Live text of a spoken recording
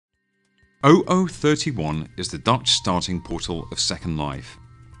0031 is the Dutch starting portal of Second Life.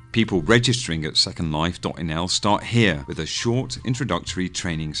 People registering at secondlife.nl start here with a short introductory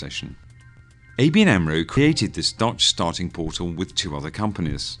training session. ABN AMRO created this Dutch starting portal with 2 other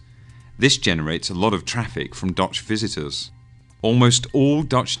companies. This generates a lot of traffic from Dutch visitors. Almost all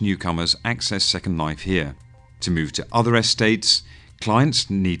Dutch newcomers access Second Life here. To move to other estates,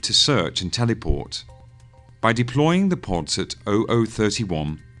 clients need to search and teleport. By deploying the pods at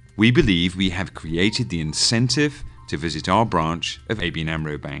 0031, we believe we have created the incentive to visit our branch of ABN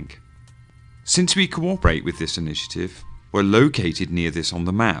AMRO Bank. Since we cooperate with this initiative, we're located near this on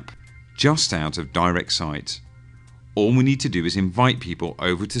the map, just out of direct sight. All we need to do is invite people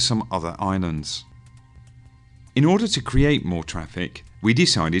over to some other islands. In order to create more traffic, we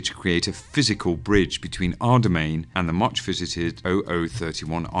decided to create a physical bridge between our domain and the much visited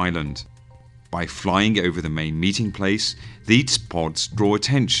 0031 island. By flying over the main meeting place, these pods draw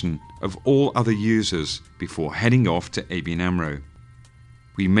attention of all other users before heading off to ABN AMRO.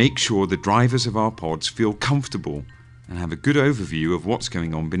 We make sure the drivers of our pods feel comfortable and have a good overview of what's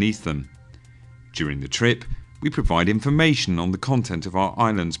going on beneath them. During the trip, we provide information on the content of our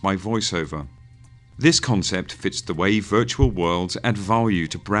islands by voiceover. This concept fits the way virtual worlds add value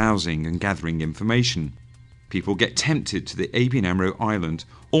to browsing and gathering information. People get tempted to the ABN AMRO island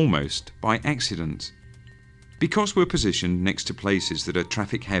almost by accident. Because we're positioned next to places that are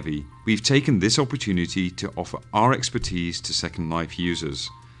traffic heavy, we've taken this opportunity to offer our expertise to Second Life users.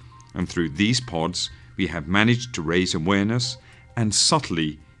 And through these pods, we have managed to raise awareness and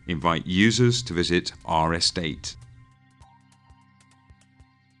subtly invite users to visit our estate.